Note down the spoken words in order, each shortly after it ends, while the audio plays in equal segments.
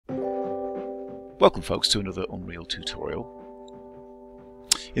Welcome folks to another Unreal tutorial.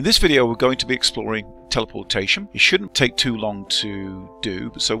 In this video we're going to be exploring teleportation. It shouldn't take too long to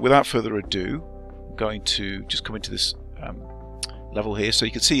do, so without further ado I'm going to just come into this level here. So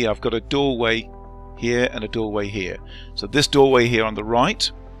you can see I've got a doorway here and a doorway here. So this doorway here on the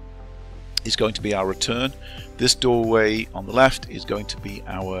right is going to be our return. This doorway on the left is going to be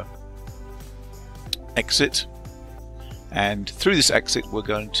our exit. And through this exit we're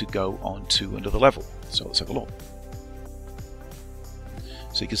going to go on to another level. So let's have a look.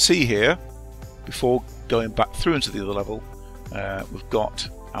 So you can see here, before going back through into the other level, we've got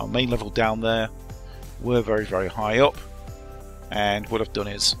our main level down there. We're very high up, and what I've done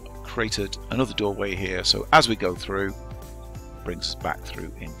is created another doorway here, so as we go through it brings us back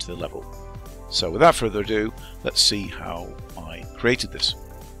through into the level. So without further ado, let's see how I created this.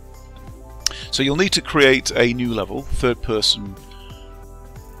 So you'll need to create a new level, third person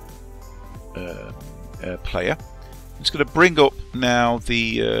player. It's going to bring up now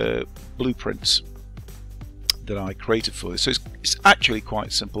the blueprints that I created for this. So it's actually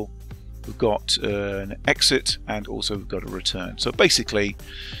quite simple. We've got an exit and also we've got a return. So basically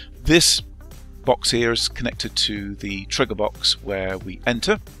this box here is connected to the trigger box where we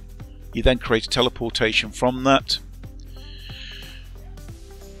enter. You then create a teleportation from that.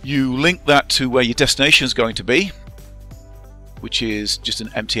 You link that to where your destination is going to be, which is just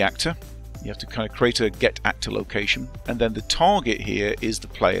an empty actor. You have to kind of create a get actor location, and then the target here is the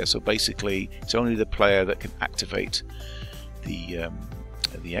player. So basically it's only the player that can activate the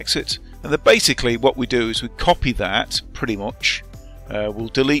exit. And then basically what we do is we copy that pretty much. We'll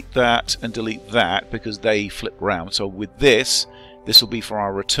delete that and delete that because they flip around. So with this will be for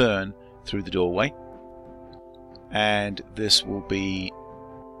our return through the doorway, and this will be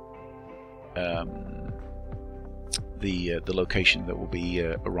the location that we'll be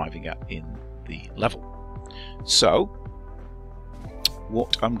arriving at in the level. So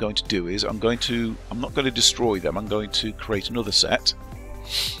what I'm going to do is I'm not going to destroy them, I'm going to create another set.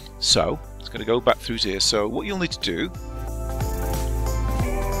 So it's going to go back through here. So what you'll need to do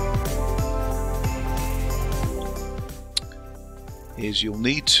is you'll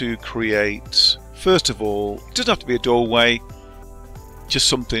need to create, first of all, it doesn't have to be a doorway, just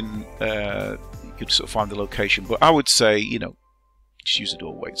something you could sort of find the location, but I would say, you know, just use a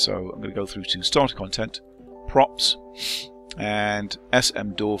doorway. So I'm going to go through to starter content, props, and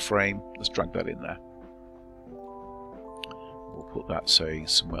SM Doorframe. Let's drag that in there. We'll put that, say,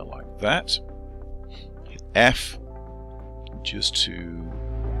 somewhere like that. Hit F just to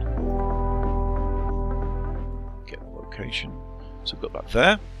get the location. So we've got that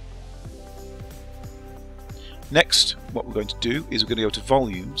there. Next, what we're going to do is we're going to go to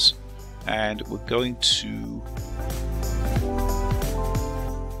volumes, and we're going to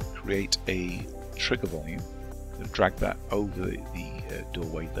create a trigger volume. I'm going to drag that over the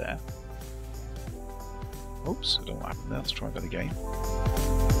doorway there. Oops, I don't know what happened there. Let's try that again.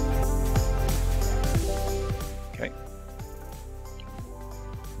 Okay.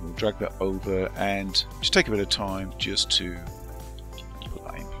 We'll drag that over and just take a bit of time just to put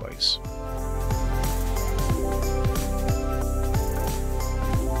that in place.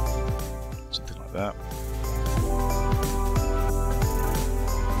 Something like that.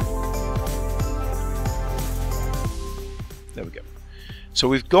 There we go. So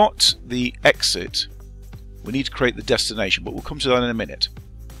we've got the exit. We need to create the destination, but we'll come to that in a minute.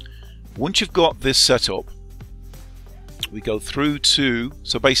 Once you've got this set up, we go through to,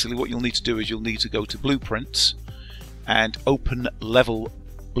 so basically what you'll need to do is you'll need to go to blueprints and open level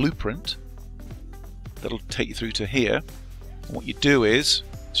blueprint. That'll take you through to here. And what you do is,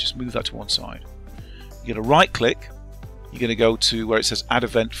 let's just move that to one side. You're going to right click, you're going to go to where it says add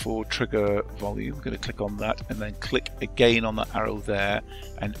event for trigger volume. We're going to click on that and then click again on that arrow there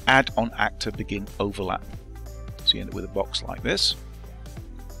and add on actor begin overlap. So you end up with a box like this.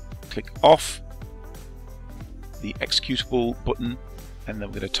 Click off the executable button, and then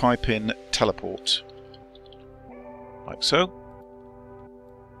we're going to type in teleport, like so.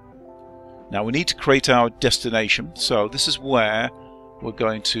 Now we need to create our destination, so this is where we're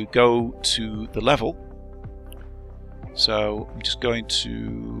going to go to the level. So I'm just going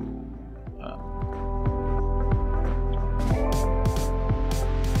to I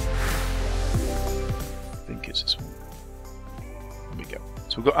think it's this one. There we go.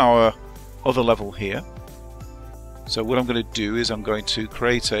 So we've got our other level here. So what I'm going to do is I'm going to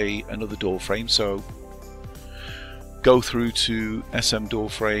create another door frame. So go through to SM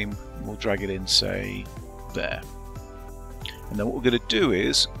Doorframe, we'll drag it in, say, there. And then what we're going to do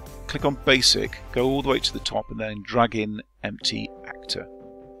is click on basic, go all the way to the top, and then drag in empty actor.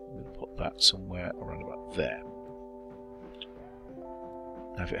 I'm going to put that somewhere around about there.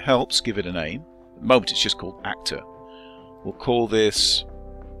 Now if it helps, give it a name. At the moment it's just called actor. We'll call this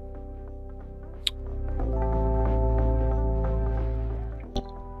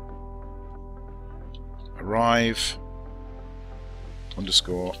arrive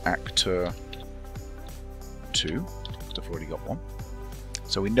underscore actor 2. I've already got one.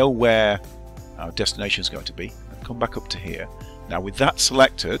 So we know where our destination is going to be. I'll come back up to here. Now with that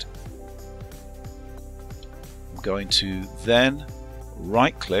selected, I'm going to then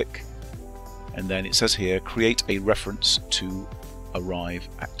right click, and then it says here create a reference to arrive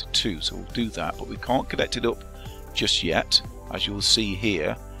actor 2. So we'll do that, but we can't connect it up just yet. As you'll see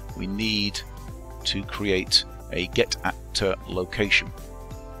here, we need to create a get actor location.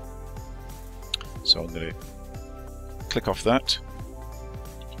 So I'm going to click off that.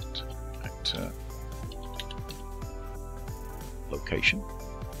 Actor location.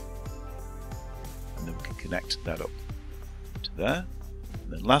 And then we can connect that up to there.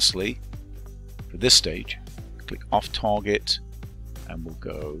 And then lastly, for this stage, click off target and we'll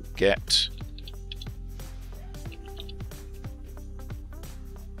go get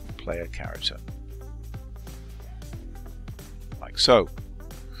player character. Like so.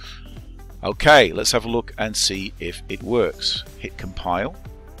 Okay, let's have a look and see if it works. Hit compile.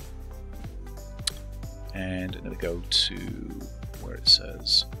 And I'm going to go to where it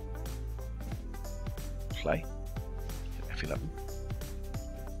says play. Hit F11.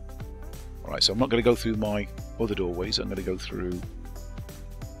 Alright, so I'm not going to go through my other doorways. I'm going to go through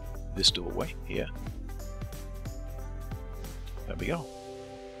this doorway here. There we go.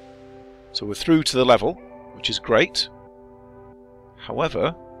 So we're through to the level, which is great.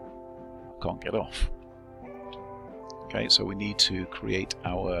 However, I can't get off. Okay, so we need to create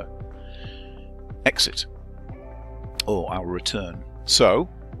our exit or our return. So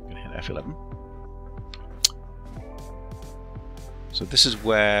I'm going to hit F11. So this is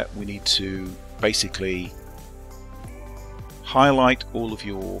where we need to basically highlight all of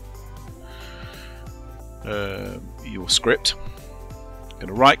your script. I'm going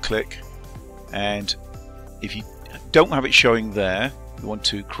to right click, and if you don't have it showing there, you want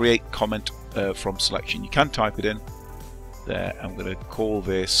to create comment from selection. You can type it in there. I'm going to call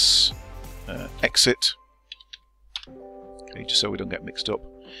this exit. Okay, just so we don't get mixed up.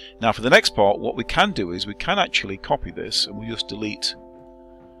 Now for the next part, what we can do is we can actually copy this and we just delete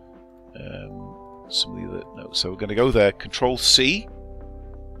some of the other notes. So we're going to go there, Control C,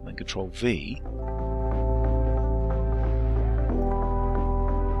 and then Control V.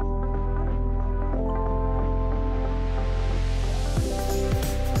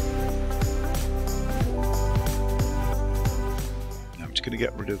 Now I'm just going to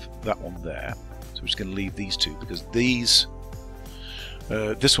get rid of that one there. So I'm just going to leave these two because these,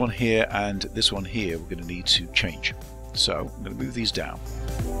 this one here and this one here, we're going to need to change. So I'm going to move these down.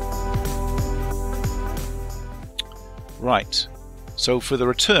 Right, so for the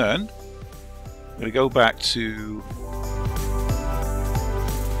return, I'm going to go back to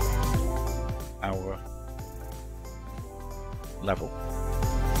our level.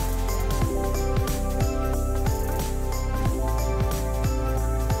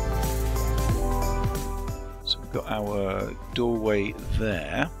 So we've got our doorway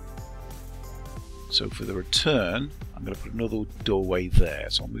there. So for the return, I'm going to put another doorway there.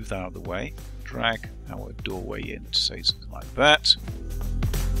 So I'll move that out of the way, drag our doorway in to say something like that.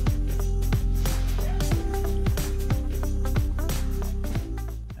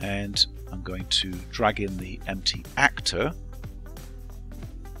 And I'm going to drag in the empty actor,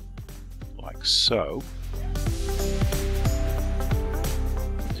 like so.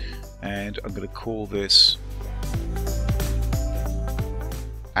 And I'm going to call this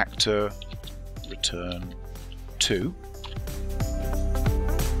actor return 2.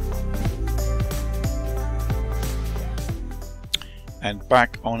 And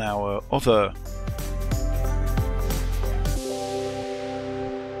back on our other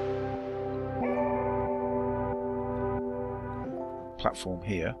platform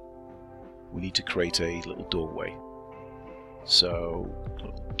here, we need to create a little doorway. So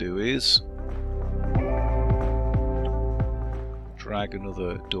what we'll do is drag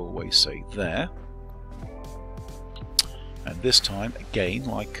another doorway, say there. And this time, again,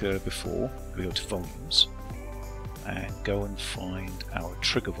 like before, we go to volumes and go and find our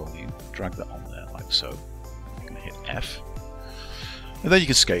trigger volume, drag that on there like so. I'm going to hit F, and then you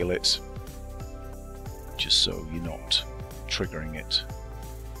can scale it just so you're not triggering it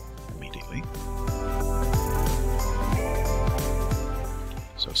immediately.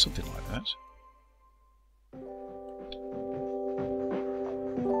 So something like that.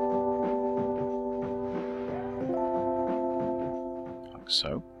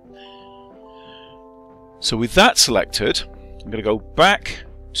 so. So with that selected, I'm going to go back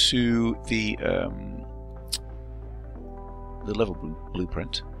to the level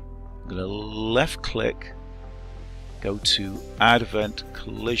blueprint. I'm going to left click, go to Add Event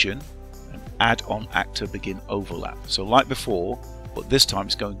Collision, and Add on Actor Begin Overlap. So like before, but this time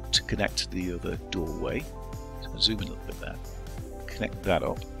it's going to connect to the other doorway. So I'm going to zoom in a little bit there. Connect that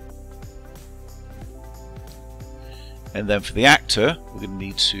up. And then for the actor, we're going to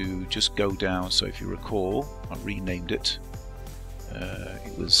need to just go down. So if you recall, I renamed it.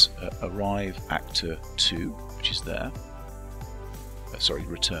 It was Arrive Actor 2, which is there. Sorry,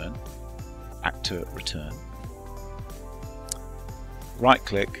 Return. Actor Return. Right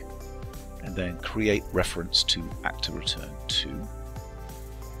click, and then Create Reference to Actor Return 2.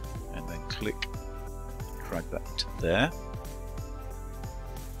 And then click, drag that into there.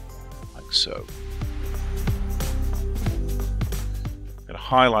 Like so.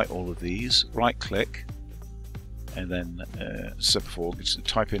 Highlight all of these, right click, and then as I said before, just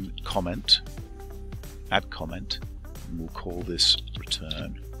type in comment, add comment, and we'll call this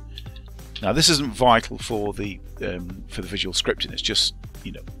return. Now this isn't vital for the visual scripting, it's just,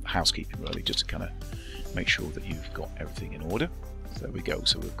 you know, housekeeping really, just to kind of make sure that you've got everything in order. So there we go,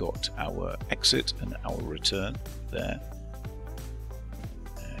 so we've got our exit and our return there,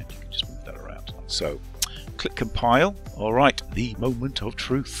 and you can just move that around like so. Click compile. Alright, the moment of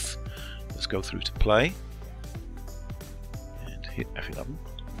truth. Let's go through to play and hit F11.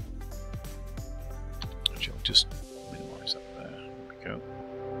 Actually, I'll just minimize that there. There we go.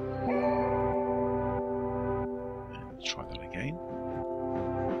 And let's try that again.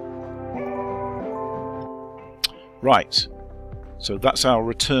 Right, so that's our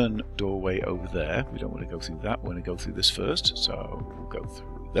return doorway over there. We don't want to go through that, we want to go through this first. So we'll go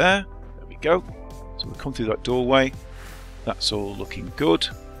through there. There we go. So we'll come through that doorway, that's all looking good,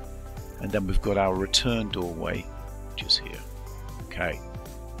 and then we've got our return doorway, which is here. Okay,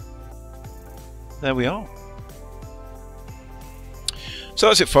 there we are. So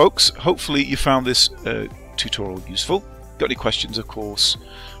that's it, folks. Hopefully you found this tutorial useful. Got any questions, of course,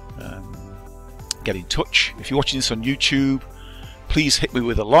 get in touch. If you're watching this on YouTube, please hit me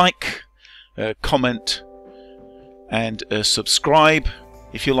with a like, comment, and subscribe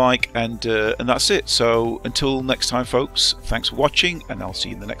if you like, and that's it. So until next time, folks, thanks for watching, and I'll see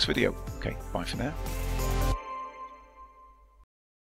you in the next video. Okay, bye for now.